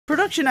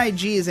Production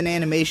IG is an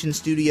animation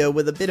studio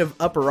with a bit of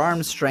upper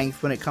arm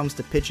strength when it comes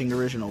to pitching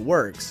original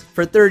works.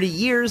 For 30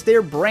 years,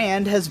 their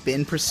brand has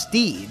been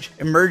prestige,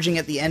 emerging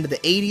at the end of the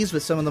 80s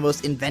with some of the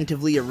most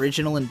inventively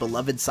original and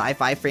beloved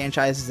sci-fi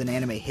franchises in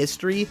anime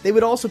history. They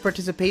would also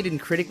participate in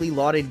critically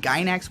lauded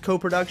Gainax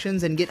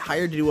co-productions and get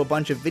hired to do a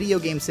bunch of video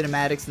game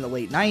cinematics in the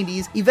late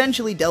 90s,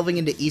 eventually delving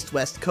into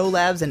East-West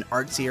collabs and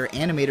artsier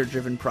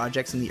animator-driven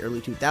projects in the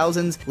early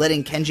 2000s,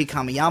 letting Kenji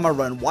Kamiyama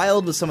run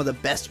wild with some of the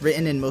best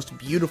written and most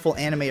beautiful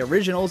anime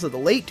originals of the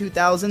late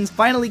 2000s,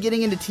 finally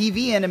getting into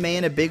TV anime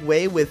in a big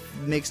way with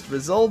mixed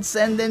results,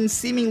 and then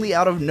seemingly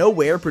out of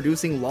nowhere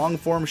producing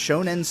long-form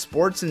shonen,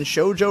 sports, and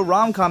shoujo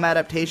rom-com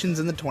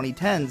adaptations in the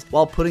 2010s,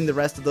 while putting the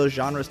rest of those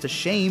genres to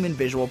shame in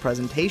visual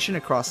presentation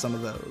across some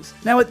of those.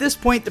 Now at this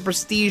point, the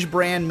prestige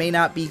brand may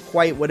not be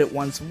quite what it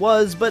once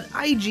was, but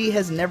IG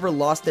has never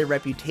lost their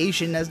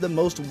reputation as the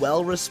most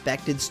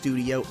well-respected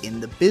studio in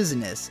the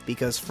business,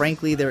 because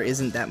frankly there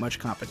isn't that much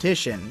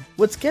competition.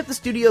 What's kept the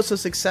studio so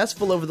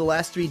successful over the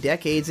last 3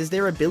 decades is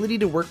their ability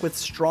to work with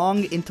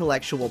strong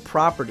intellectual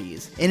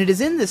properties, and it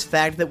is in this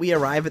fact that we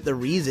arrive at the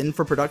reason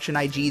for Production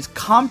IG's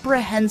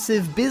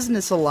comprehensive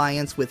business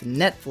alliance with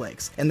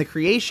Netflix, and the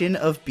creation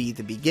of Be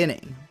the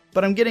Beginning.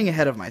 But I'm getting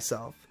ahead of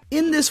myself.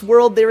 In this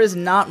world, there is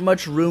not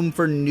much room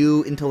for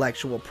new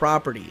intellectual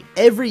property.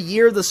 Every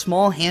year, the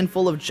small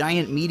handful of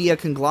giant media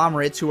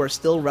conglomerates who are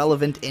still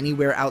relevant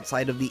anywhere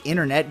outside of the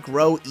internet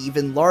grow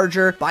even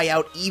larger, buy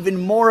out even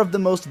more of the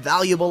most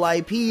valuable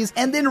IPs,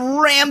 and then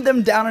ram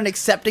them down an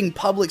accepting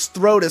public's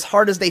throat as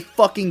hard as they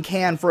fucking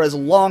can for as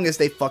long as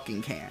they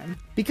fucking can.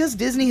 Because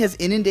Disney has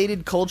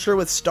inundated culture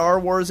with Star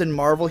Wars and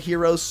Marvel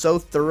heroes so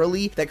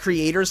thoroughly that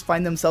creators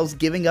find themselves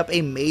giving up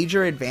a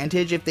major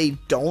advantage if they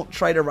don't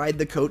try to ride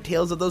the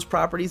coattails of those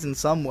properties in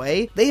some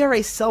way, they are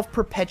a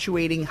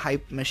self-perpetuating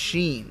hype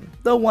machine,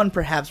 though one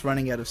perhaps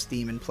running out of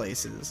steam in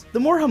places. The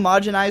more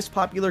homogenized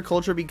popular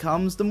culture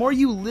becomes, the more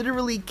you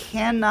literally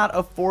cannot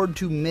afford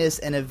to miss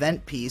an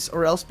event piece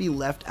or else be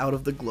left out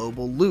of the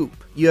global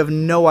loop. You have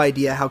no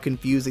idea how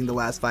confusing the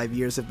last 5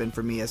 years have been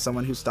for me as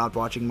someone who stopped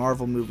watching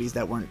Marvel movies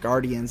that weren't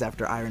Guardians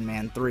after Iron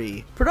Man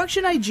 3.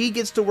 Production IG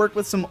gets to work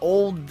with some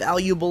old,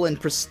 valuable,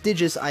 and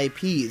prestigious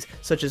IPs,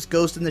 such as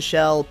Ghost in the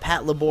Shell,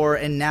 Patlabor,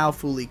 and now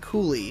Fooly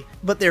Cooly,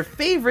 but their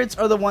favorites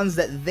are the ones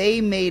that they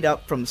made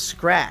up from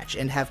scratch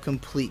and have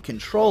complete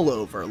control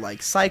over,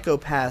 like Psycho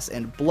Pass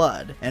and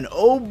Blood. And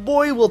oh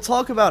boy, we'll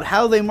talk about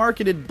how they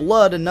marketed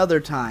Blood another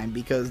time,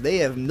 because they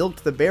have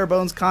milked the bare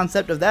bones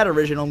concept of that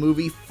original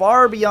movie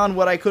far beyond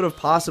what I could have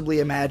possibly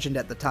imagined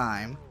at the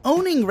time.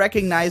 Owning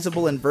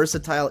recognizable and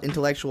versatile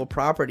intellectual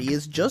property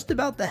is just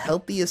about the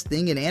healthiest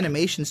thing an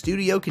animation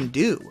studio can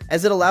do,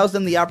 as it allows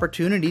them the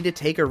opportunity to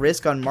take a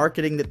risk on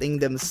marketing the thing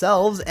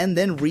themselves and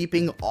then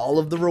reaping all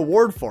of the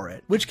reward for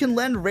it, which can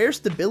lend rare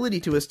stability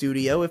to a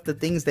studio if the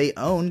things they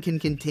own can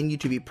continue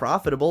to be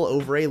profitable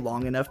over a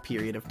long enough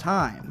period of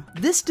time.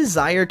 This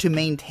desire to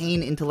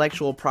maintain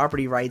intellectual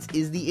property rights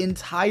is the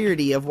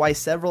entirety of why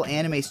several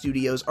anime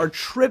studios are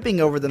tripping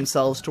over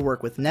themselves to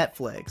work with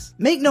Netflix.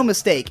 Make no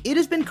mistake, it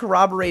has been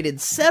corroborated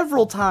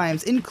several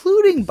times,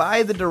 including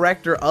by the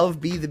director of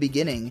Be the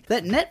Beginning,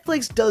 that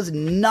Netflix does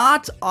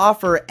not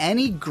offer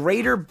any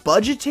greater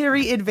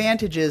budgetary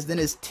advantages than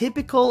is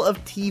typical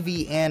of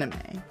TV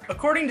anime.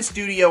 According to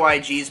Studio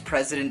IG's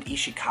president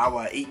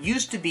Ishikawa, it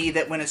used to be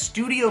that when a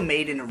studio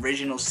made an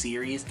original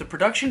series, the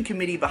production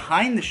committee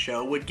behind the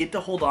show would get to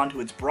hold on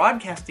to its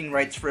broadcasting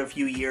rights for a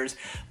few years,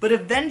 but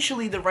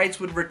eventually the rights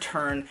would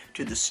return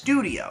to the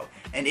studio,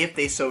 and if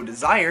they so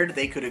desired,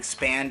 they could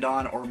expand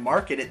on or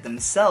market it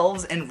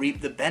themselves and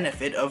reap the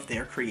benefit of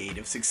their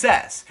creative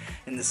success,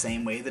 in the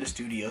same way that a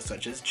studio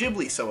such as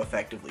Ghibli so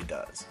effectively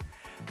does.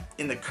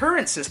 In the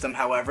current system,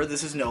 however,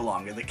 this is no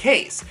longer the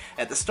case.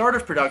 At the start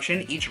of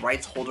production, each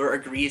rights holder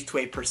agrees to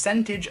a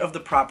percentage of the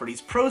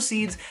property's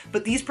proceeds,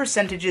 but these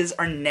percentages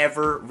are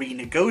never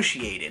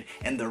renegotiated,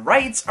 and the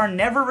rights are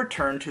never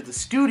returned to the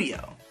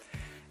studio.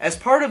 As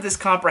part of this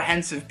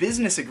comprehensive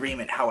business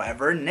agreement,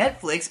 however,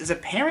 Netflix is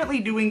apparently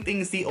doing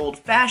things the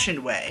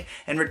old-fashioned way,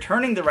 and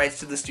returning the rights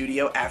to the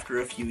studio after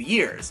a few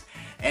years.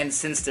 And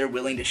since they're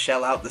willing to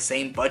shell out the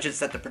same budgets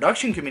that the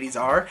production committees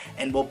are,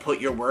 and will put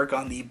your work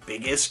on the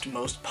biggest,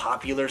 most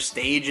popular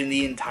stage in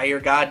the entire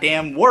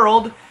goddamn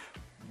world,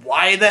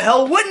 why the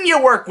hell wouldn't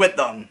you work with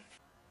them?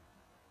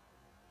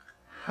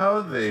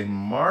 How they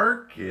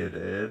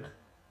marketed...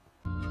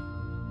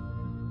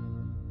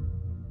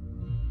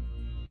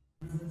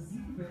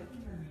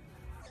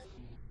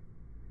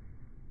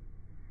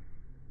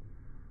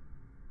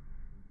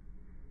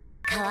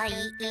 I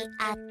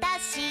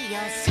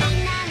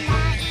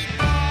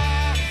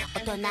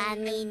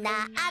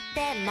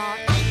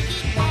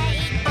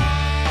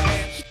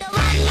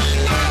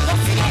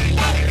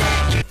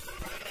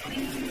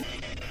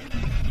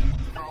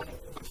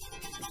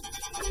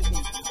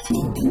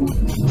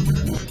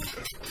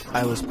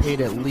was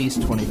paid at least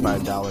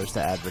 $25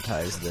 to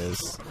advertise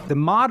this. The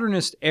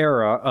modernist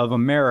era of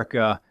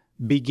America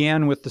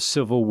began with the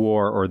Civil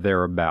War or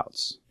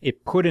thereabouts.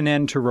 It put an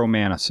end to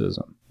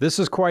Romanticism. This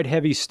is quite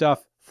heavy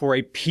stuff for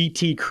a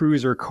PT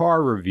Cruiser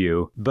car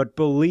review, but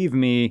believe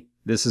me,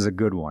 this is a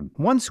good one.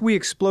 Once we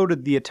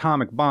exploded the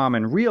atomic bomb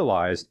and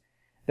realized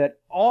that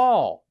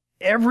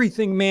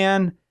everything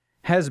man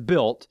has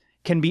built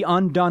can be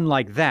undone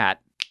like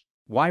that,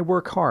 why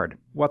work hard?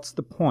 What's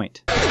the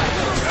point?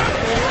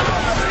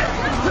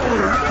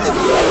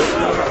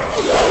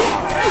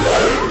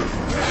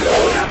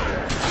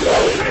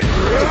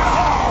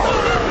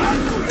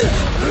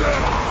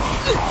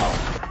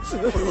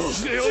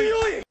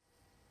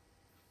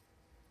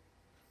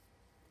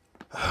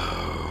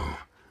 How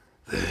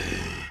they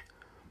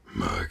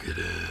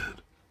marketed.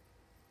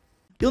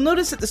 You'll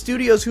notice that the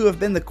studios who have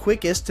been the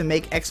quickest to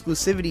make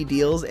exclusivity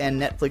deals and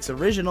Netflix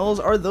originals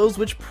are those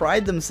which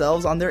pride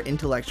themselves on their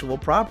intellectual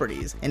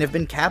properties, and have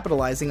been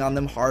capitalizing on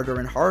them harder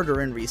and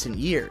harder in recent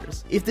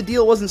years. If the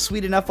deal wasn't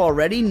sweet enough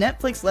already,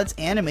 Netflix lets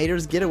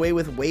animators get away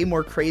with way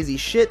more crazy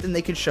shit than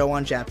they could show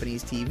on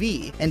Japanese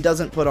TV, and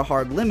doesn't put a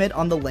hard limit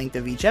on the length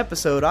of each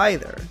episode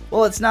either.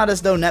 Well, it's not as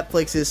though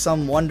Netflix is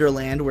some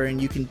wonderland wherein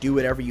you can do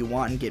whatever you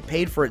want and get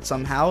paid for it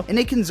somehow. In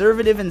a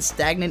conservative and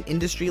stagnant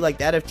industry like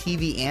that of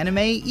TV anime,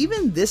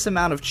 even this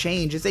amount of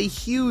change is a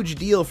huge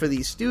deal for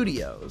these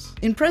studios.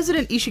 In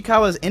President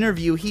Ishikawa's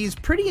interview, he's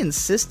pretty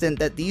insistent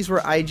that these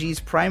were IG's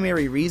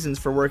primary reasons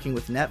for working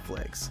with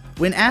Netflix.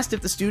 When asked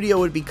if the studio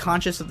would be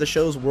conscious of the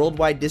show's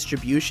worldwide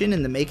distribution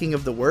in the making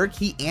of the work,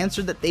 he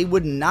answered that they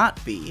would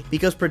not be,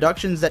 because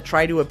productions that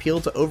try to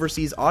appeal to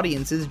overseas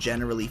audiences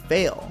generally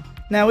fail.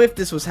 Now, if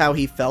this was how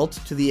he felt,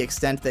 to the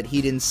extent that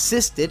he'd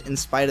insist it in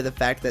spite of the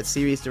fact that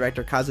series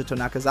director Kazuto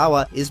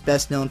Nakazawa is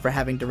best known for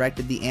having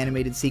directed the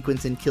animated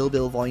sequence in Kill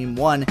Bill Volume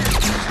 1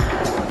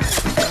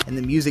 and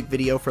the music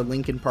video for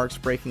Linkin Park's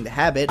Breaking the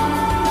Habit,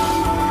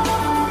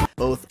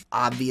 both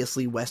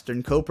obviously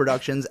Western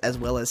co-productions as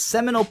well as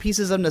seminal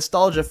pieces of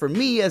nostalgia for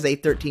me as a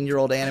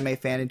 13-year-old anime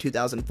fan in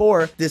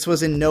 2004, this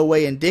was in no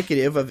way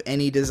indicative of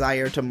any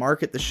desire to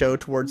market the show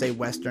towards a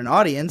Western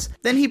audience,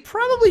 then he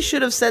probably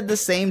should have said the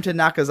same to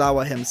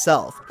Nakazawa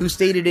himself, who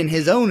stated in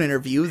his own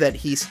interview that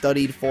he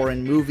studied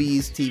foreign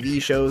movies, TV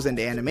shows, and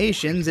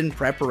animations in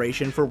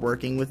preparation for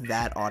working with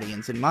that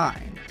audience in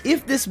mind.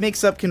 If this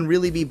mix-up can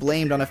really be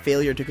blamed on a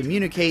failure to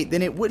communicate,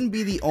 then it wouldn't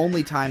be the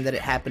only time that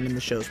it happened in the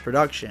show's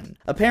production.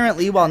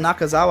 Apparently, while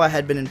Nakazawa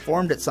had been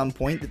informed at some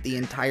point that the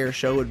entire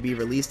show would be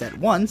released at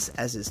once,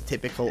 as is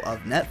typical of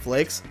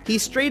Netflix, he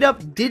straight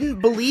up didn't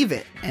believe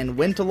it, and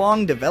went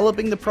along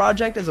developing the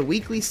project as a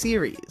weekly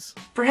series.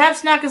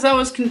 Perhaps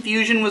Nakazawa's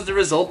confusion was the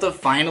result of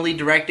finally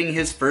directing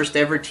his first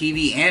ever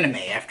TV anime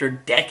after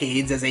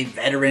decades as a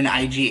veteran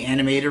IG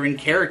animator and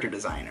character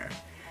designer.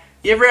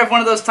 You ever have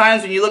one of those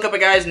times when you look up a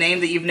guy's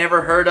name that you've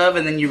never heard of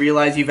and then you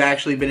realize you've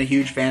actually been a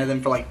huge fan of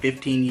them for like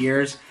 15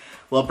 years?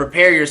 Well,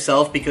 prepare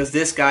yourself, because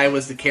this guy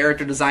was the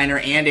character designer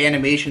and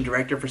animation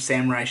director for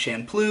Samurai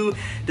Champloo,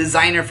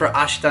 designer for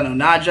Ashita no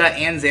Naja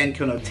and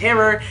Zankyou no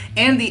Terror,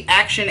 and the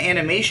action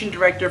animation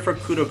director for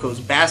Kuroko's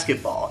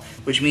Basketball,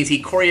 which means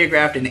he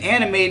choreographed and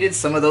animated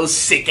some of those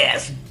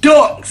sick-ass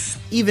dunks!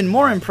 Even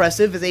more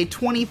impressive is a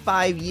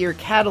 25-year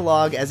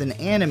catalog as an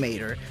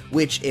animator,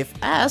 which, if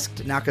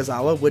asked,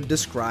 Nakazawa would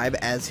describe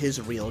as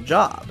his real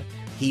job.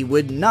 He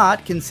would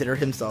not consider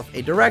himself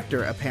a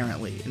director,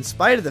 apparently, in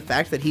spite of the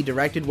fact that he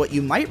directed what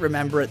you might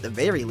remember at the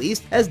very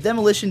least as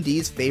Demolition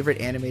D's favorite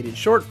animated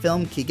short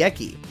film,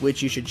 Kigeki,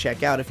 which you should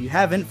check out if you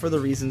haven't for the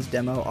reasons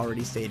Demo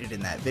already stated in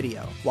that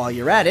video. While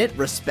you're at it,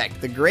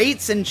 respect the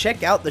greats and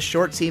check out the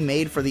shorts he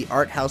made for the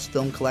art house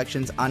film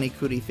collections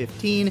Anikuri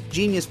 15,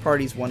 Genius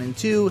Parties 1 and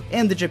 2,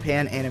 and the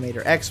Japan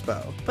Animator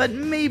Expo. But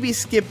maybe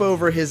skip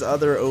over his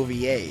other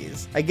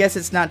OVAs. I guess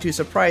it's not too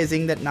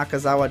surprising that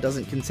Nakazawa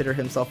doesn't consider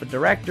himself a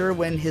director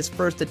when his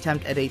first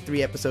attempt at a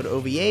 3-episode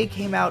OVA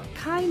came out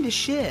kinda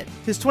shit.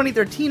 His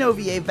 2013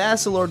 OVA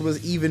Vassalord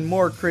was even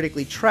more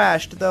critically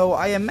trashed, though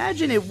I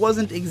imagine it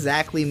wasn't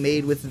exactly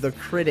made with the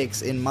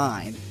critics in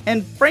mind.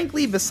 And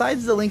frankly,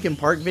 besides the Linkin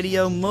Park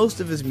video, most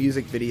of his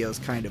music videos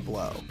kinda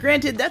blow.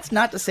 Granted, that's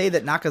not to say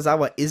that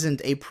Nakazawa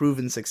isn't a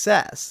proven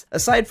success.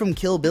 Aside from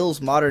Kill Bill's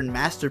modern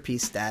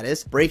masterpiece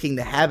status, Breaking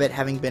the Habit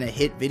having been a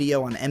hit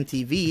video on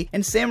MTV,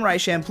 and Samurai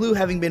Champloo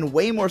having been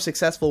way more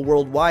successful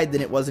worldwide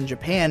than it was in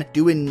Japan,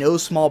 due in no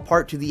small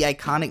part to the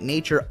iconic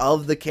nature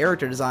of the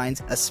character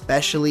designs,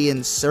 especially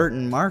in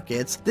certain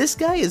markets, this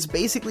guy is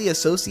basically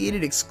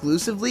associated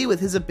exclusively with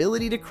his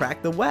ability to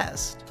crack the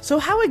West. So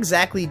how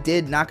exactly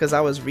did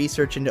Nakazawa's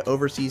research into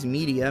overseas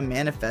media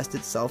manifest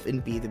itself in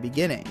Be the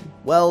Beginning?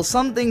 Well,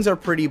 some things are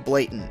pretty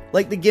blatant,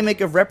 like the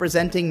gimmick of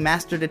representing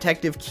Master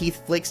Detective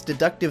Keith Flick's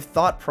deductive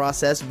thought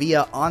process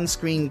via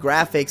on-screen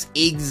graphics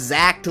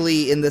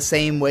exactly in the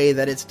same way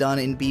that it's done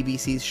in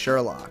BBC's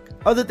Sherlock.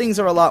 Other things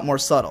are a lot more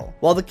subtle.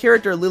 While the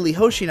character Lily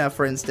Hoshina,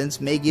 for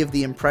instance, may give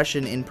the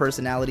impression in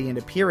personality and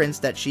appearance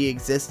that she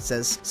exists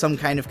as some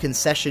kind of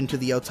concession to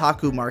the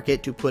otaku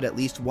market to put at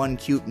least one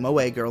cute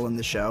moe girl in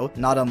the show,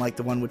 not unlike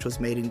the one which was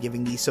made in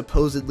giving the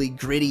supposed supposedly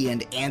gritty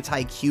and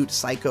anti-cute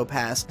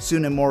psychopath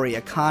Tsunemori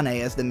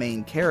Akane as the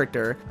main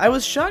character, I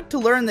was shocked to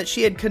learn that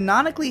she had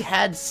canonically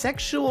had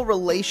sexual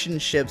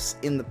relationships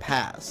in the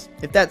past.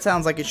 If that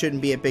sounds like it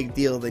shouldn't be a big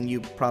deal, then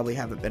you probably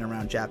haven't been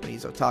around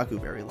Japanese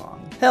otaku very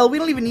long. Hell, we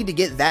don't even need to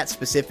get that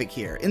specific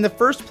here. In the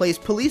first place,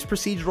 police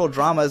procedural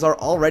dramas are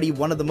already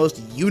one of the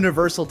most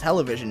universal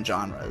television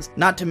genres.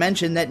 Not to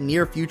mention that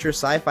near-future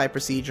sci-fi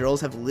procedurals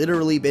have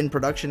literally been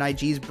Production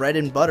IG's bread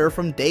and butter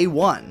from day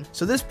one.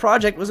 So this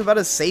project was about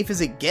as safe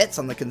as it gets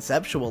on the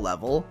conceptual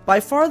level. By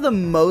far the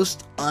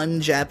most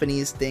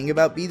un-Japanese thing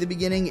about Be the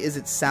Beginning is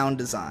its sound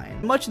design.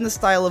 Much in the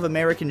style of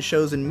American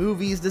shows and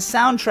movies, the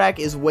soundtrack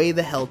is way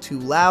the hell too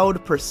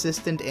loud,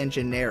 persistent, and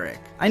generic.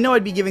 I know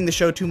I'd be giving the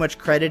show too much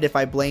credit if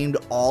I blamed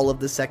all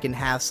of the second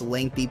half's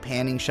lengthy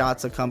panning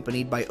shots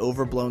accompanied by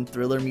overblown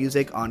thriller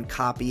music on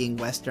copying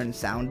Western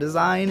sound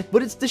design,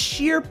 but it's the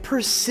sheer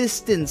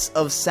persistence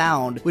of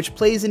sound which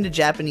plays into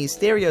Japanese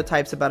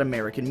stereotypes about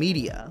American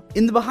media.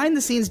 In the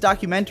behind-the-scenes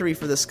documentary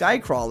for the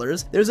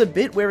Skycrawlers, there's a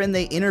bit wherein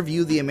they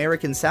interview the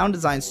American sound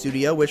design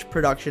studio which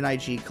Production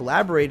IG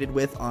collaborated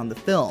with on the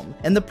film,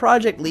 and the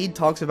project lead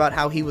talks about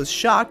how he was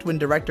shocked when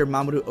director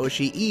Mamoru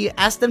Oshii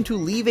asked them to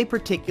leave a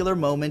particular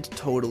moment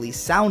totally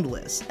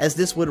soundless, as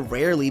this would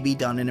rarely be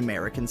done in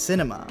American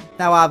cinema.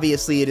 Now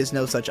obviously it is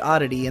no such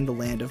oddity in the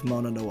land of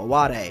Mono no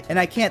Aware, and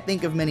I can't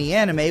think of many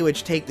anime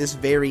which take this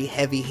very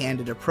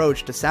heavy-handed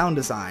approach to sound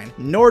design,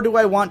 nor do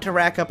I want to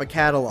rack up a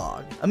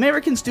catalog.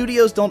 American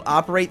studios don't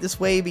operate this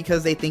way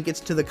because they think it's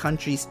to the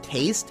country's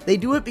taste. They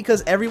do it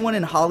because everyone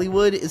in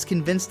Hollywood is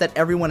convinced that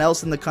everyone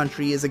else in the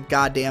country is a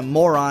goddamn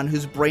moron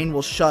whose brain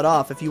will shut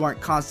off if you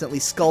aren't constantly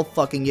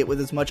skull-fucking it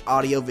with as much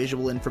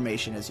audio-visual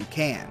information as you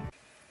can.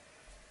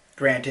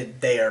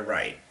 Granted, they are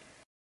right.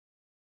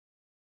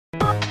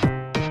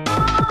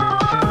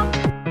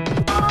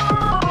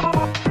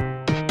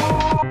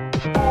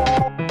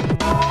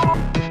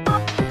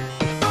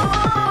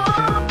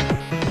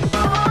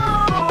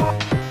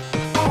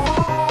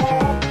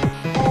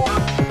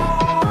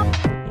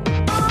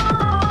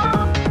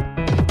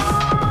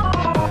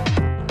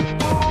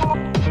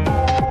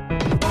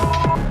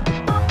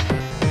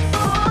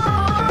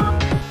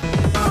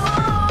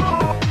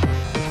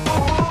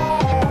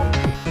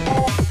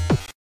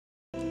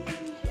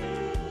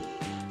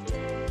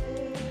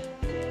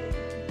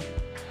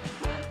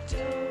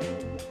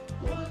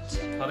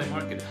 How they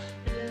market it.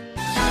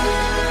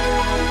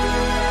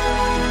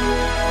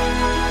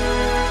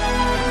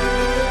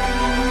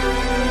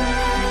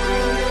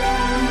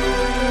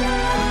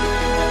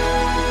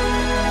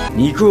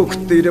肉を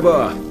食っていれ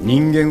ば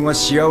人間は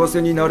幸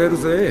せになれる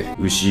ぜ。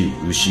牛、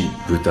牛、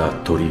豚、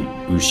鳥、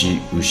牛、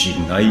牛、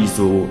内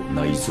臓、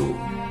内臓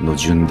の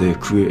順で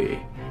食え。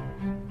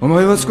お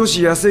前は少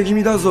し痩せ気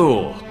味だ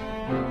ぞ。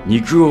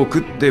肉を食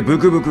ってブ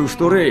クブク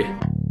太れ。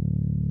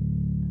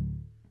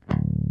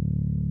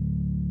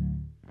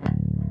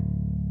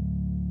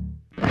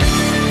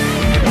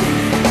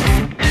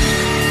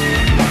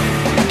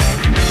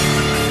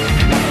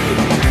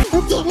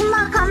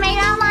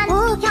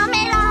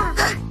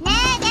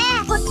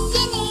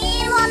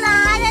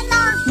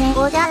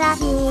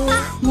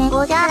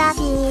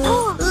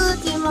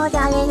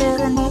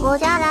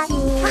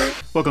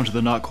Welcome to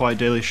the Not Quite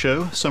Daily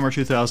Show, Summer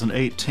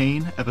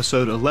 2018,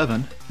 Episode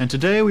 11, and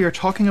today we are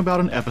talking about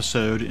an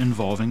episode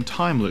involving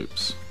time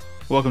loops.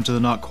 Welcome to the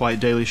Not Quite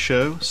Daily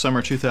Show,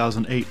 Summer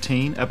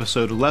 2018,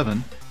 Episode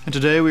 11, and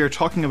today we are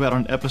talking about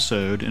an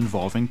episode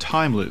involving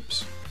time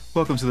loops.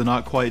 Welcome to the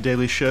Not Quite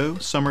Daily Show,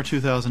 Summer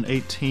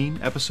 2018,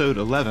 Episode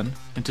 11,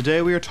 and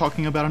today we are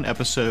talking about an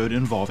episode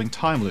involving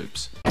time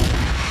loops.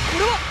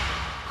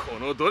 こ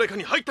のどれか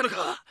に入ったの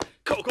か。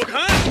ここ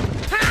か。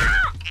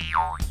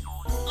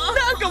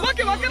なんかわ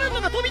けわからん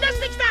のが飛び出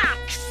してきた。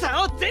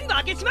草を全部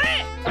開けちま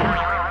え。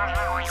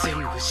全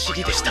部不思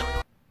議でした。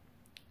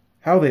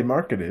 How they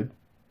marketed.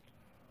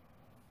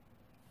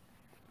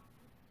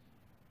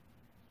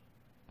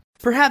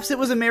 Perhaps it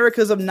was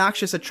America's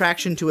obnoxious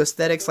attraction to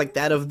aesthetics like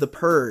that of The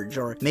Purge,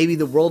 or maybe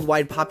the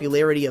worldwide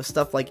popularity of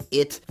stuff like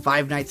It,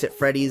 Five Nights at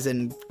Freddy's,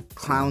 and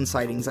clown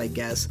sightings, I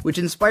guess, which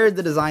inspired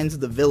the designs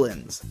of the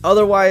villains.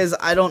 Otherwise,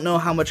 I don't know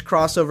how much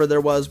crossover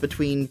there was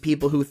between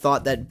people who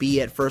thought that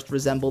B at first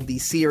resembled the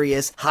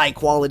serious,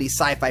 high-quality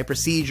sci-fi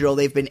procedural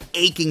they've been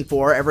aching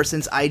for ever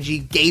since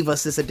IG gave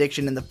us this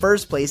addiction in the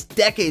first place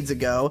decades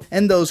ago,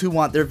 and those who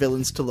want their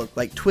villains to look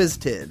like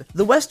Twisted.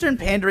 The Western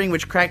pandering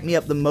which cracked me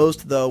up the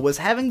most, though, was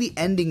having the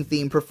ending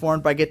theme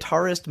performed by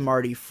guitarist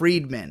Marty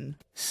Friedman.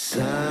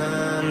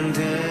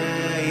 Someday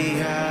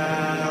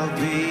I'll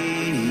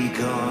be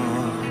gone.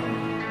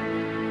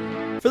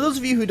 For those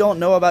of you who don't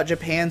know about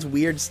Japan's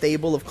weird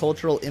stable of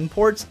cultural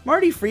imports,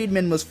 Marty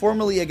Friedman was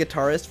formerly a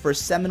guitarist for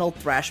seminal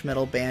thrash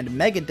metal band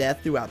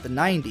Megadeth throughout the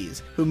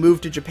 90s, who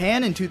moved to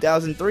Japan in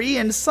 2003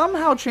 and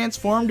somehow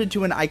transformed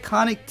into an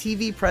iconic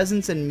TV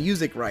presence and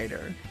music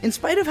writer. In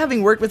spite of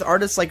having worked with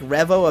artists like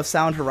Revo of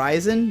Sound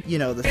Horizon, you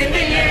know, the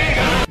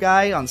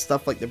guy on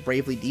stuff like the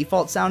Bravely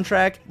Default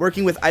soundtrack,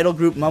 working with idol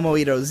group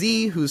Momoiro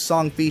Z, whose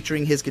song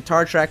featuring his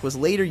guitar track was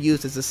later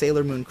used as the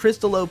Sailor Moon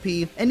Crystal OP,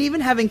 and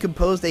even having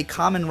composed a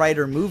Kamen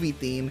Rider movie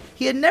theme,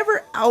 he had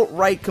never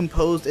outright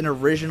composed an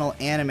original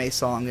anime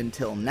song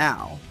until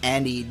now.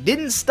 And he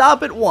didn't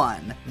stop at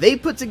one. They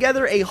put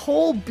together a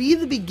whole Be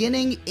the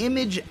Beginning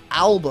Image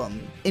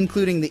album,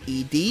 including the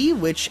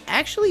ED, which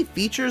actually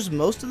features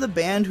most of the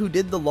band who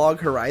did the Log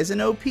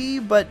Horizon OP,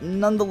 but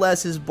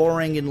nonetheless is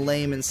boring and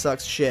lame and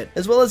sucks shit,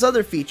 as well as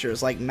other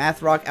features like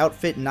Math Rock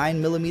Outfit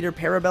 9mm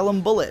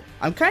Parabellum Bullet.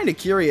 I'm kinda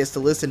curious to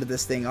listen to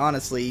this thing,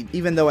 honestly,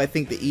 even though I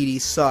think the ED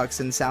sucks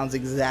and sounds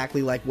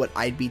exactly like what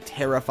I'd be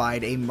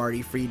terrified a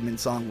Marty Friedman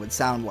song would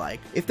sound like.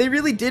 If they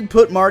really did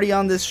put Marty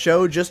on this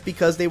show just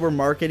because they were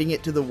marketing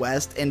it to the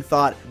West and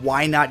thought,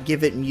 why not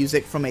give it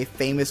music from a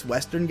famous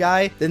Western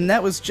guy, then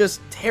that was just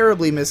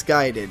terribly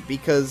misguided,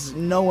 because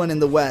no one in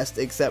the West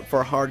except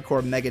for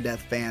hardcore Megadeth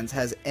fans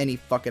has any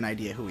fucking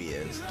idea who he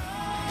is.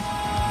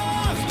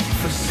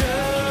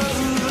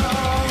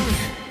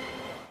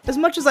 As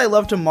much as I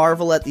love to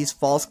marvel at these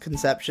false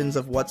conceptions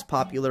of what's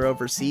popular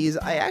overseas,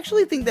 I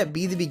actually think that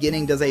Be the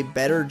Beginning does a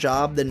better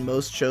job than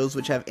most shows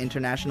which have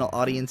international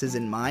audiences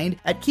in mind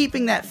at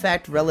keeping that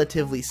fact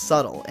relatively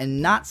subtle and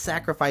not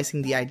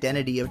sacrificing the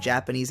identity of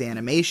Japanese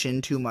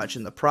animation too much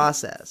in the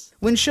process.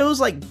 When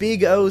shows like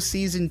Big O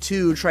Season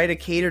 2 try to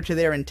cater to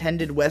their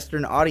intended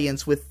Western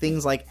audience with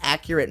things like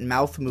accurate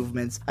mouth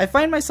movements, I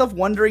find myself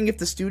wondering if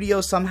the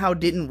studio somehow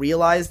didn't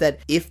realize that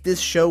if this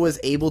show was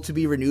able to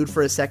be renewed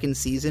for a second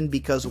season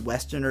because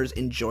Westerners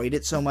enjoyed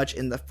it so much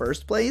in the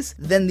first place,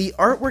 then the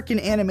artwork and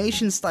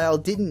animation style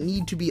didn't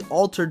need to be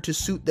altered to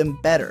suit them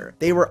better.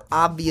 They were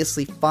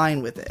obviously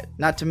fine with it.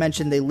 Not to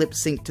mention they lip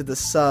synced to the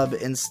sub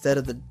instead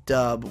of the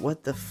dub.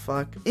 What the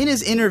fuck? In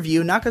his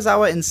interview,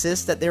 Nakazawa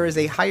insists that there is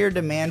a higher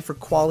demand for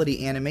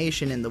quality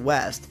animation in the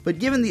West, but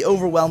given the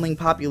overwhelming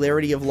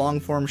popularity of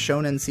long-form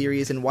shonen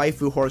series and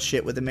waifu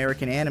horseshit with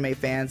American anime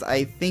fans,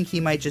 I think he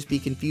might just be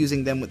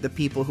confusing them with the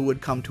people who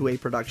would come to a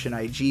Production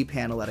IG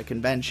panel at a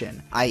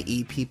convention,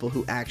 i.e. people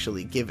who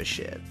actually give a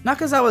shit.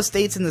 Nakazawa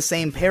states in the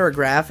same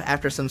paragraph,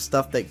 after some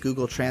stuff that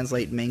Google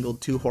Translate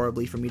mangled too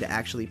horribly for me to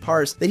actually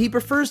parse, that he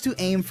prefers to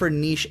aim for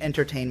niche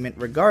entertainment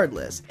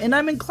regardless, and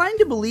I'm inclined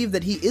to believe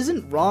that he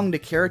isn't wrong to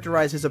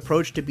characterize his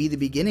approach to Be the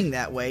Beginning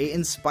that way,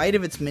 in spite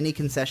of its many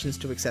concessions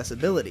to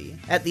accessibility.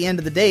 At the end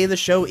of the day, the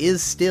show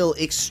is still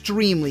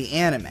extremely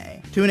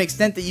anime, to an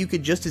extent that you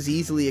could just as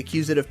easily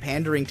accuse it of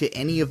pandering to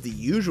any of the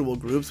usual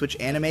groups which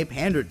anime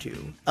pandered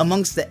to.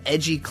 Amongst the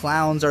edgy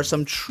clowns are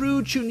some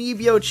true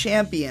Chunibyo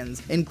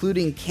champions,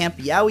 including Camp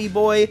Yaoi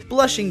Boy,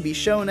 Blushing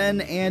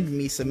Bishonen, and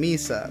Misa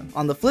Misa.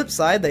 On the flip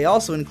side, they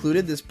also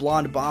included this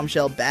blonde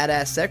bombshell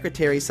badass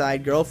secretary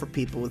side girl for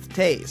people with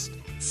taste.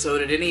 So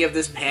did any of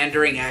this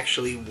pandering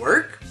actually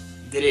work?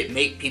 Did it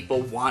make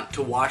people want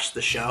to watch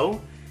the show?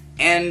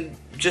 And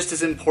just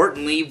as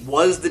importantly,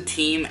 was the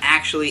team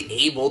actually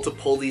able to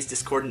pull these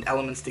discordant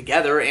elements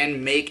together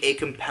and make a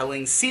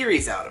compelling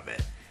series out of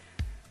it?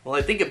 Well,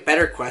 I think a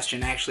better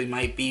question actually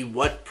might be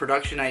what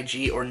Production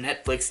IG or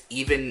Netflix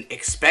even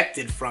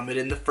expected from it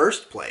in the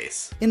first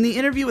place. In the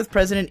interview with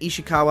President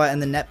Ishikawa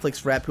and the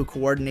Netflix rep who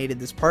coordinated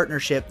this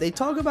partnership, they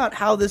talk about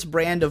how this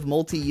brand of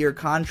multi-year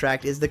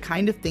contract is the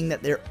kind of thing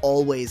that they're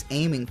always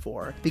aiming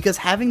for, because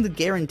having the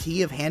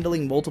guarantee of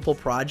handling multiple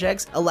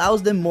projects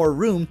allows them more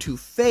room to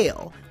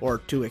fail, or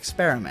to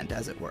experiment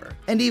as it were.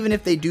 And even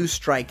if they do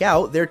strike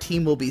out, their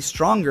team will be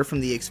stronger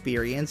from the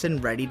experience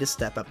and ready to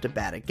step up to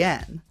bat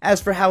again.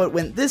 As for how it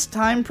went this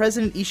time,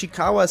 President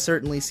Ishikawa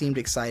certainly seemed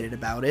excited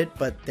about it,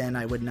 but then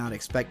I would not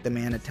expect the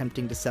man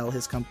attempting to sell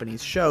his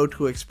company's show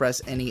to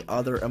express any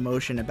other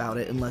emotion about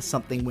it unless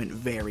something went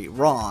very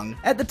wrong.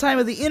 At the time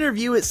of the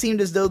interview, it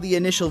seemed as though the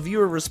initial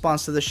viewer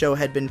response to the show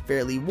had been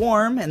fairly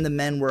warm, and the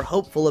men were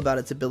hopeful about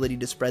its ability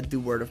to spread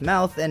through word of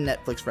mouth and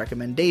Netflix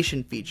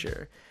recommendation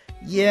feature.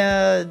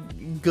 Yeah,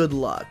 good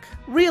luck.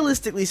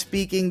 Realistically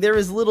speaking, there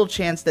is little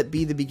chance that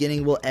Be the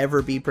Beginning will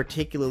ever be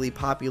particularly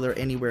popular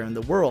anywhere in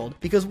the world,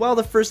 because while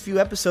the first few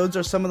episodes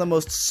are some of the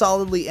most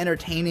solidly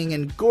entertaining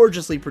and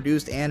gorgeously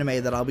produced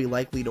anime that I'll be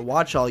likely to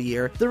watch all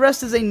year, the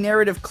rest is a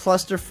narrative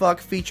clusterfuck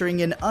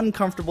featuring an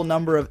uncomfortable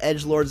number of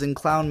edgelords in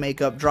clown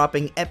makeup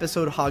dropping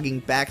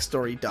episode-hogging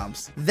backstory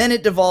dumps. Then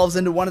it devolves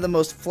into one of the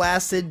most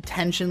flaccid,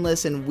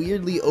 tensionless, and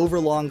weirdly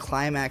overlong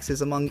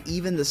climaxes among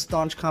even the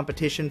staunch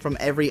competition from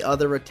every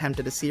other attempt attempt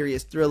at a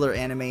serious thriller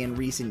anime in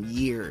recent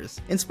years.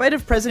 In spite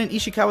of President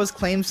Ishikawa's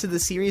claims to the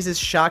series'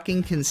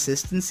 shocking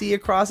consistency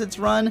across its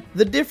run,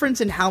 the difference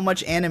in how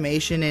much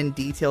animation and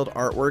detailed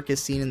artwork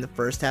is seen in the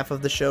first half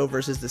of the show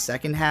versus the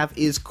second half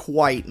is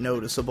quite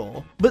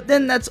noticeable. But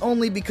then that's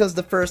only because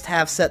the first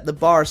half set the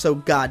bar so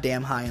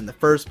goddamn high in the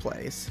first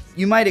place.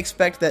 You might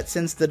expect that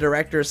since the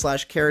director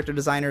slash character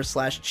designer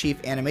slash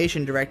chief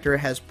animation director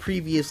has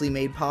previously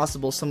made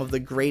possible some of the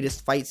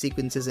greatest fight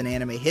sequences in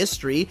anime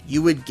history,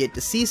 you would get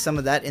to see some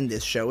of that in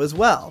this show as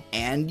well.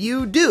 And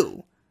you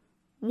do.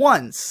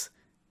 Once.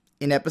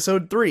 In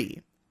episode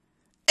 3.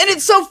 And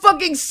it's so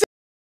fucking sick!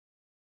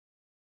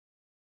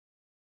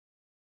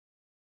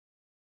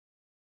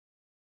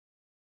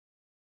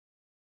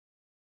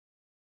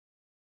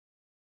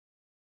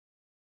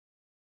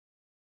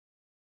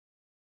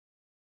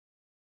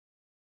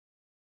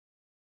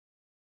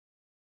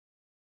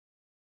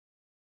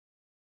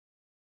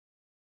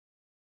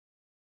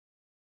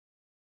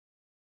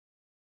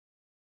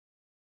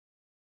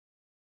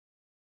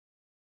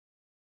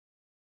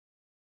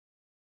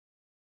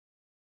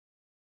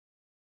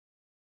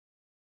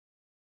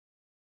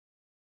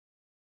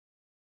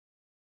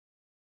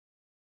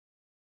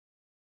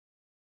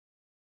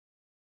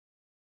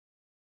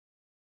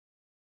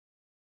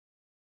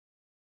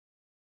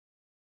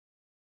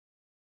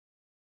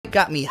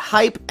 Got me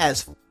hype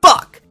as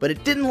fuck, but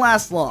it didn't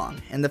last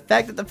long, and the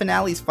fact that the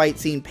finale's fight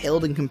scene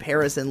paled in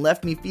comparison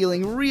left me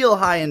feeling real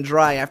high and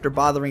dry after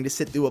bothering to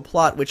sit through a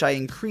plot which I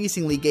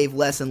increasingly gave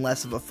less and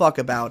less of a fuck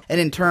about,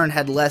 and in turn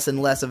had less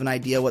and less of an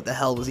idea what the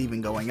hell was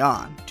even going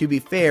on. To be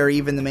fair,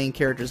 even the main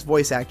character's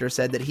voice actor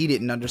said that he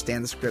didn't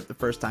understand the script the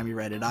first time he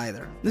read it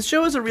either. This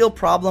show has a real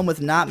problem with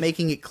not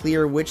making it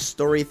clear which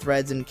story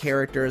threads and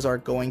characters are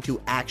going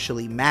to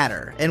actually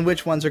matter, and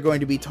which ones are going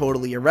to be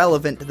totally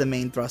irrelevant to the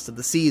main thrust of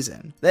the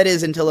season. That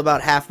is, until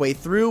about halfway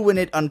through, when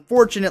it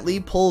unfortunately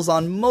pulls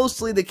on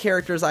mostly the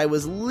characters I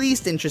was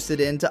least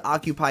interested in to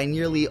occupy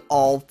nearly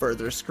all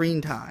further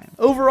screen time.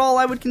 Overall,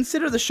 I would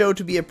consider the show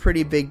to be a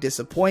pretty big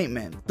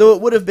disappointment, though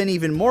it would have been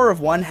even more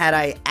of one had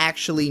I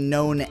actually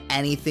known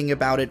anything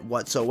about it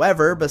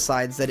whatsoever,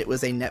 besides that it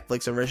was a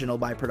Netflix original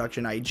by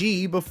Production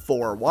IG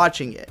before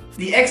watching it.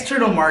 The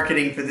external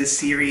marketing for this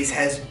series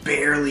has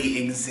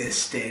barely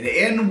existed,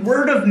 and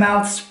word of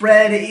mouth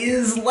spread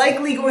is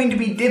likely going to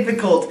be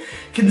difficult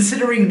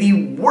considering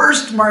the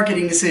worst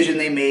marketing decision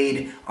they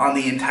made on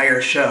the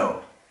entire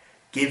show,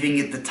 giving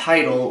it the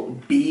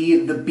title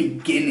Be the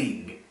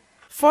Beginning.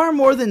 Far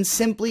more than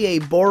simply a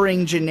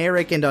boring,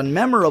 generic, and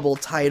unmemorable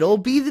title,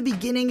 Be the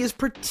Beginning is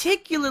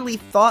particularly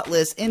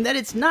thoughtless in that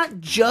it's not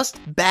just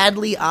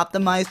badly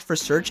optimized for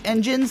search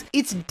engines,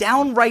 it's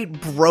downright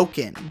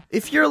broken.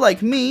 If you're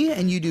like me,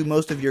 and you do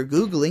most of your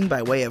Googling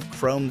by way of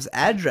Chrome's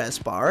address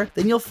bar,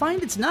 then you'll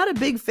find it's not a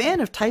big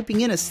fan of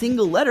typing in a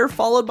single letter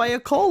followed by a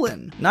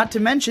colon. Not to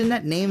mention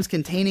that names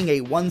containing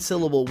a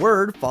one-syllable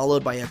word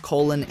followed by a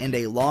colon and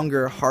a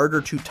longer,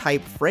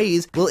 harder-to-type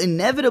phrase will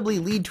inevitably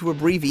lead to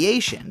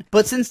abbreviation.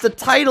 But since the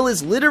title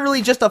is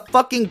literally just a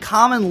fucking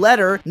common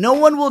letter, no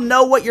one will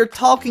know what you're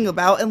talking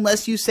about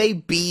unless you say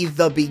Be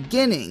the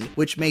Beginning,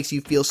 which makes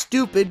you feel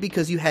stupid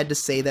because you had to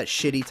say that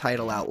shitty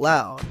title out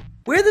loud.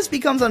 Where this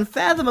becomes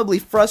unfathomably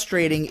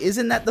frustrating is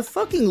in that the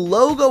fucking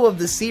logo of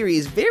the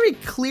series very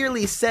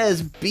clearly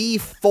says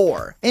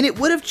B4, and it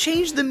would have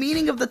changed the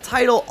meaning of the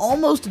title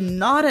almost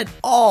not at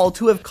all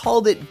to have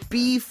called it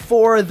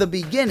Before the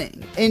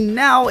Beginning, and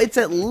now it's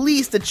at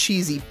least a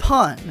cheesy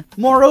pun.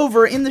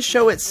 Moreover, in the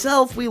show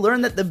itself, we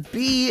learn that the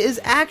B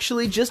is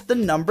actually just the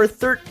number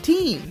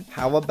 13.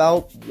 How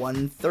about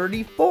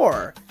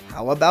 134?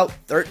 How about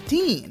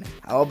 13?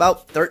 How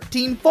about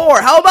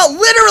 13-4? How about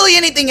literally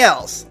anything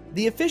else?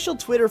 The official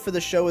Twitter for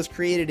the show was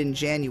created in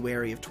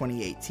January of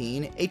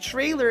 2018, a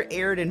trailer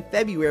aired in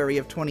February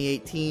of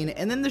 2018,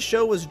 and then the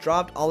show was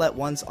dropped all at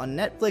once on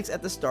Netflix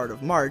at the start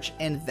of March,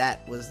 and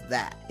that was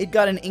that. It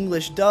got an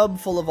English dub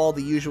full of all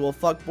the usual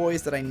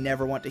fuckboys that I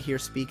never want to hear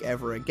speak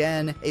ever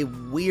again, a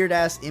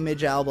weird-ass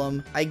image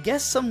album, I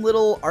guess some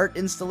little art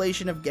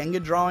installation of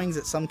Genga drawings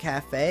at some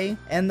cafe,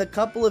 and the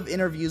couple of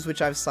interviews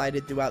which I've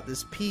cited throughout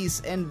this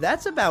piece, and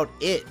that's about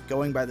it,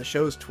 going by the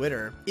show's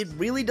Twitter. It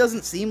really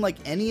doesn't seem like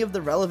any of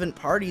the relevant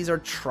parties are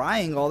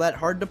trying all that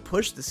hard to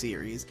push the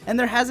series, and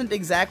there hasn't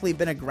exactly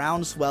been a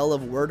groundswell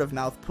of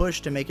word-of-mouth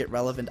push to make it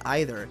relevant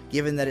either,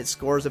 given that it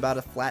scores about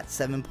a flat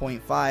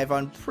 7.5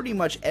 on pretty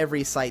much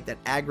every site that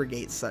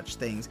aggregates such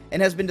things,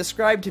 and has been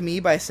described to me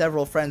by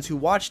several friends who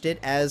watched it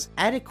as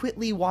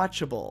adequately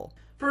watchable.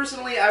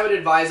 Personally, I would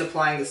advise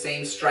applying the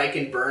same strike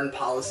and burn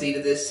policy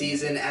to this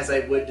season as I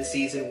would to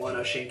season 1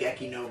 of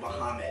Shingeki no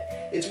Bahamut.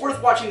 It's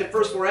worth watching the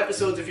first 4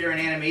 episodes if you're an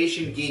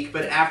animation geek,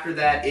 but after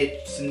that,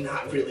 it's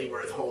not really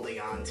worth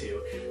holding on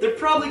to. They're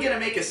probably gonna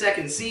make a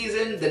second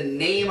season, the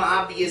name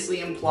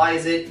obviously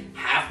implies it,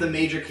 half the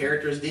major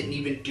characters didn't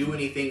even do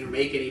anything or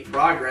make any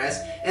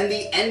progress, and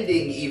the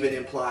ending even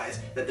implies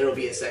that there'll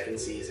be a second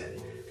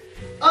season.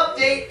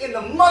 Update, in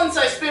the months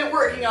I spent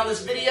working on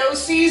this video,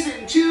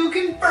 Season 2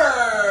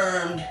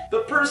 confirmed!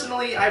 But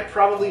personally, I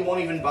probably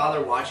won't even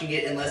bother watching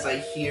it unless I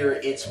hear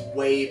it's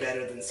way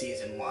better than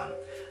Season 1.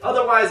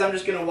 Otherwise, I'm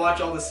just gonna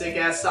watch all the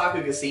sick-ass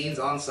Sakuga scenes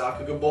on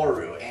Sakuga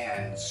Boru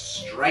and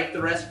strike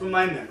the rest from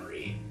my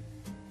memory.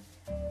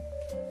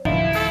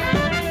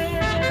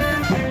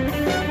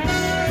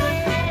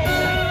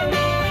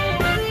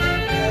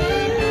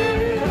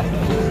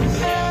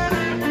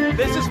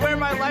 This is where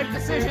my life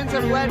decisions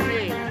have led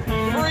me.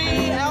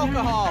 Free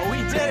alcohol. We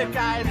did it,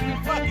 guys.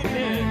 We fucking did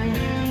it.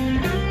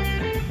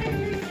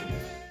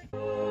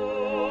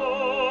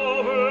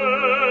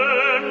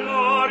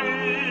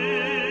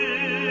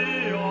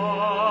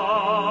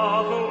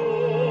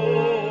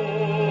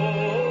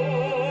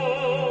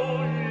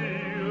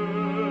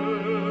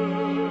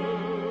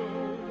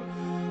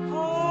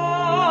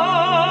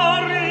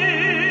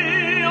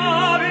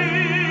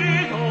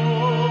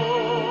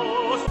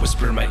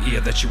 Whisper in my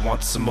ear that you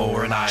want some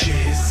more, and I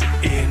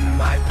jizz in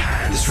my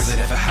pants. This really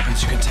never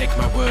happens, you can take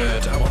my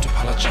word. I won't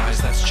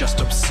apologize, that's just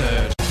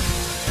absurd.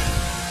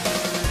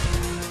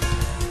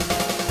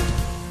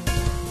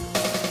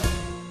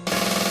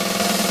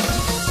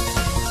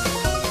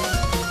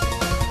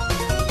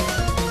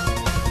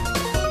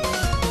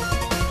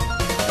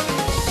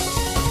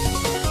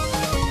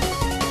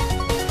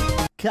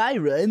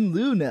 Kyra and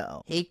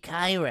Luno. Hey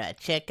Kyra,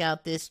 check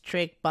out this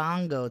trick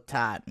Bongo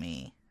taught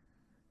me.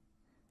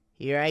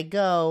 Here I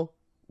go.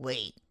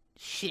 Wait,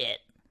 shit.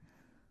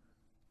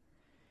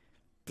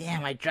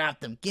 Damn, I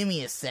dropped them. Give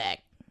me a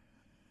sec.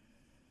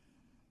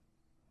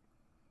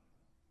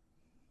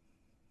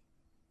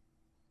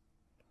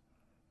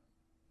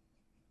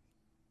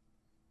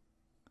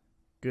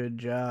 Good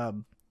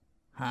job.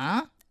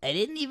 Huh? I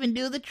didn't even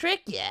do the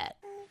trick yet.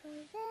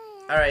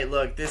 Alright,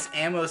 look, this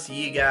Amos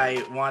Yee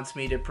guy wants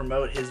me to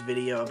promote his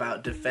video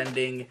about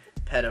defending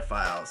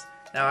pedophiles.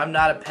 Now, I'm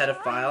not a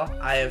pedophile.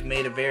 I have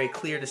made a very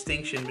clear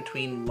distinction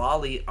between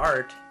lolly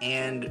art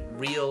and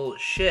real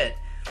shit.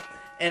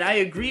 And I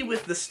agree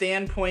with the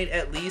standpoint,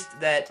 at least,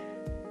 that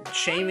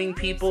shaming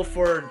people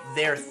for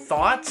their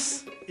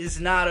thoughts is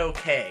not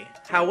okay.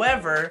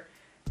 However,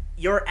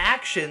 your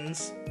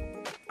actions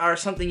are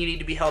something you need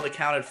to be held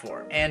accounted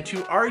for. And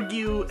to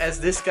argue, as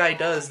this guy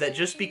does, that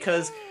just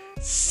because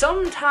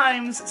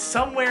sometimes,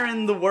 somewhere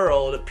in the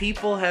world,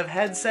 people have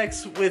had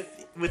sex with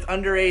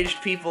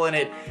underage people and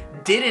it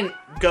didn't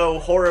go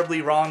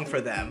horribly wrong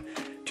for them,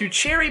 to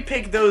cherry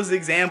pick those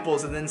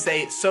examples and then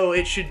say, so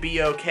it should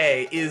be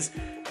okay, is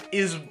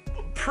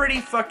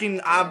pretty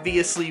fucking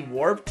obviously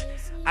warped.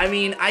 I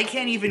mean, I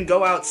can't even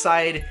go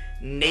outside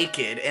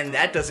naked and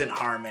that doesn't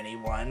harm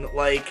anyone.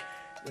 Like,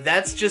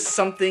 that's just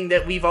something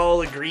that we've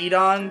all agreed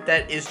on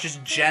that is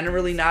just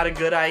generally not a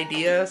good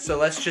idea, so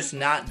let's just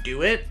not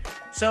do it.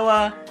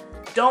 So,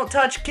 don't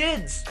touch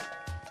kids.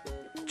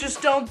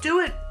 Just don't do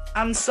it.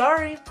 I'm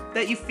sorry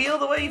that you feel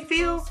the way you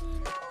feel.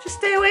 Just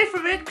stay away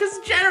from it, because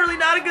it's generally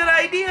not a good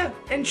idea.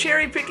 And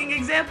cherry-picking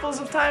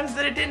examples of times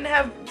that it didn't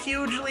have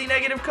hugely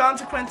negative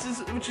consequences,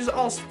 which is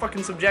all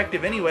fucking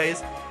subjective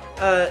anyways,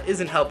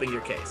 isn't helping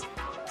your case.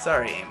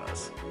 Sorry,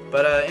 Amos.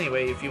 But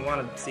anyway, if you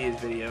want to see his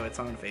video, it's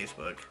on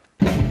Facebook.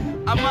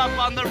 I'm up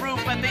on the roof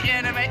at the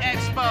Anime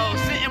Expo,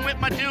 sitting with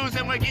my dudes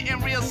and we're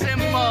getting real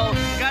simple.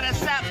 Got a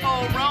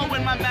sapo roll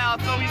in my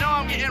mouth, so you know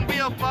I'm getting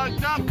real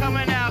fucked up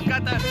coming out.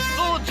 Got the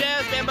full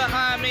jazz band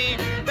behind me,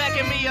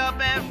 backing me up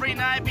every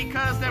night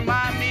because they're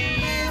my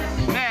me.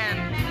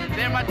 Man,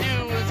 they're my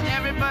dudes.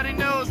 Everybody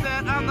knows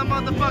that I'm the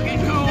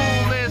motherfucking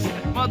coolest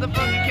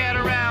motherfucking cat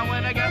around.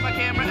 When I got my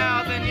camera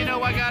out, then you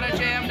know I gotta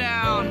jam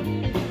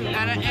down.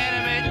 At an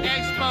Anime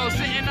Expo,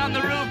 sitting on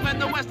the roof at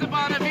the West of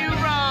Bonneview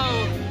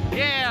Road.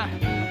 Yeah,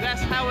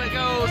 that's how it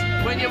goes.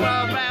 When you're a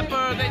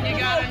rapper, then you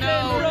gotta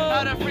know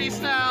how to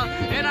freestyle.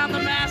 And I'm the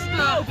master.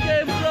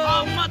 Okay, bro.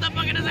 Oh,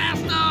 motherfucking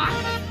disaster.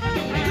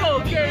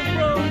 Okay,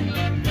 bro.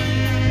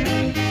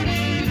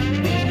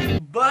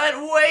 But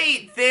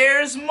wait,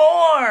 there's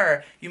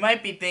more! You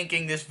might be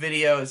thinking this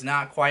video is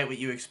not quite what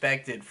you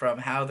expected from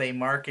how they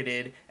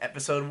marketed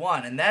episode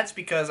 1, and that's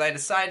because I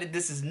decided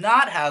this is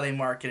not how they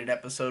marketed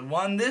episode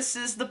 1, this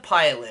is the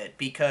pilot,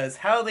 because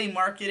how they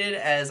marketed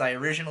as I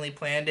originally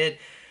planned it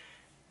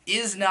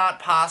is not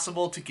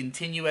possible to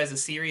continue as a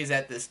series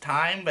at this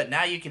time, but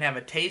now you can have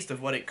a taste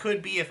of what it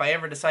could be if I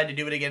ever decide to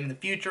do it again in the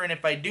future, and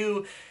if I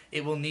do,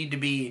 it will need to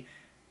be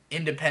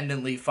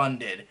independently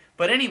funded.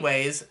 But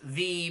anyways,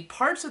 the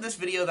parts of this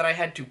video that I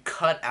had to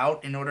cut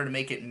out in order to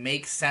make it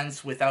make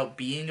sense without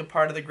being a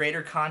part of the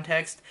greater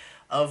context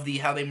of the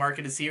How They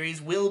Marketed series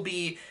will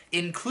be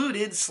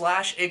included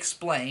 /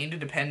 explained,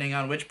 depending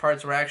on which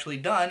parts were actually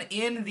done,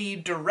 in the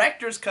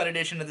director's cut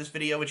edition of this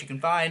video, which you can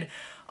find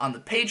on the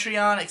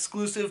Patreon,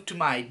 exclusive to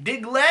my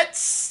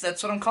Diglets.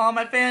 That's what I'm calling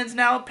my fans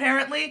now,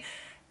 apparently.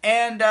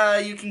 And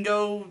you can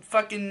go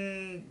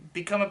fucking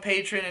become a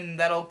patron, and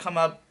that'll come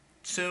up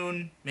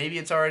soon. Maybe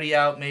it's already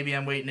out. Maybe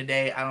I'm waiting a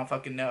day. I don't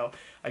fucking know.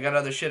 I got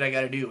other shit I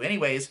gotta do.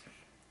 Anyways,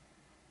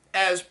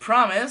 as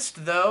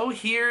promised, though,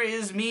 here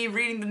is me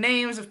reading the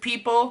names of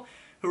people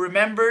who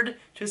remembered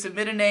to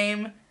submit a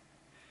name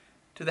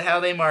to the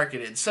how they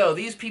marketed. So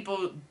these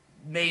people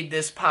made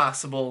this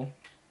possible.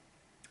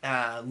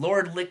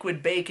 Lord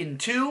Liquid Bacon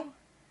 2,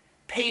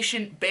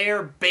 Patient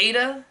Bear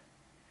Beta,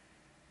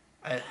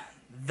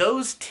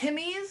 Those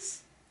Timmies.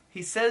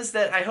 He says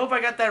that, I hope I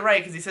got that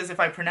right, because he says if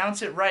I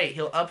pronounce it right,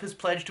 he'll up his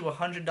pledge to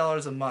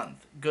 $100 a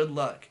month. Good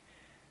luck.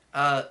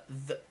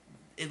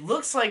 It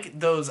looks like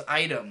those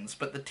items,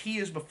 but the T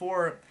is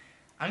before.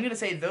 I'm going to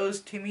say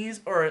Those Timmies,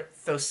 or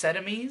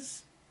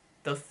Thosetimes.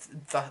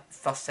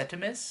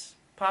 Thosetimus,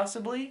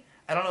 possibly.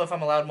 I don't know if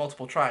I'm allowed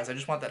multiple tries. I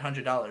just want that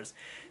 $100.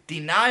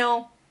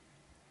 Denial,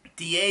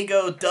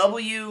 Diego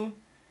W.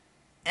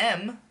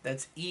 M.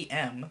 That's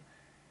E.M.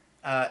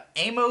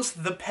 Amos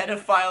the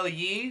Pedophile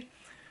Yee,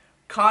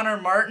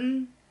 Connor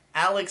Martin,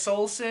 Alex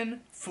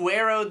Olson,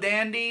 Fuero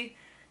Dandy,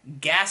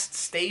 Gast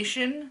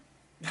Station.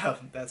 Oh,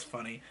 that's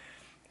funny.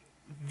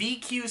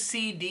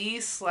 VQCD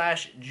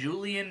 /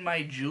 Julian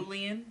My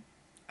Julian.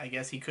 I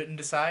guess he couldn't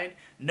decide.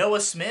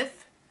 Noah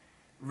Smith.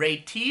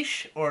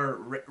 Ratish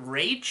or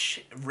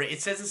Rage.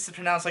 It says it's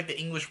pronounced like the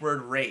English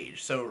word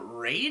rage. So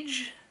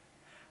Rage.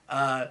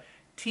 Timu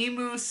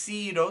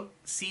Siertola.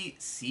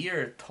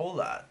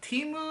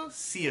 Timu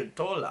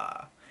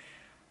Siertola.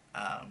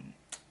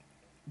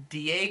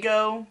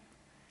 Diego.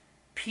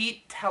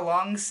 Pete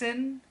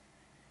Talongson.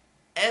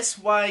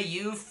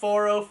 SYU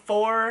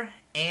 404.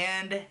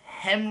 And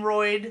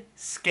Hemorrhoid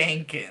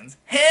Skankins.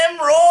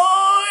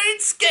 Hemorrhoid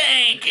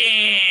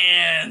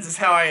Skankins is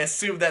how I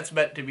assume that's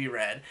meant to be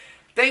read.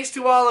 Thanks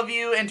to all of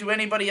you and to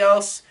anybody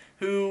else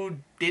who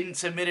didn't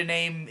submit a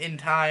name in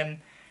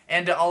time,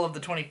 and to all of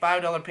the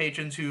 $25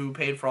 patrons who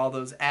paid for all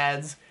those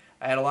ads.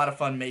 I had a lot of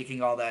fun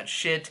making all that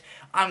shit.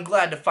 I'm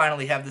glad to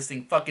finally have this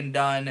thing fucking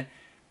done.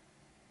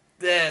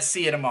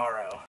 See you tomorrow.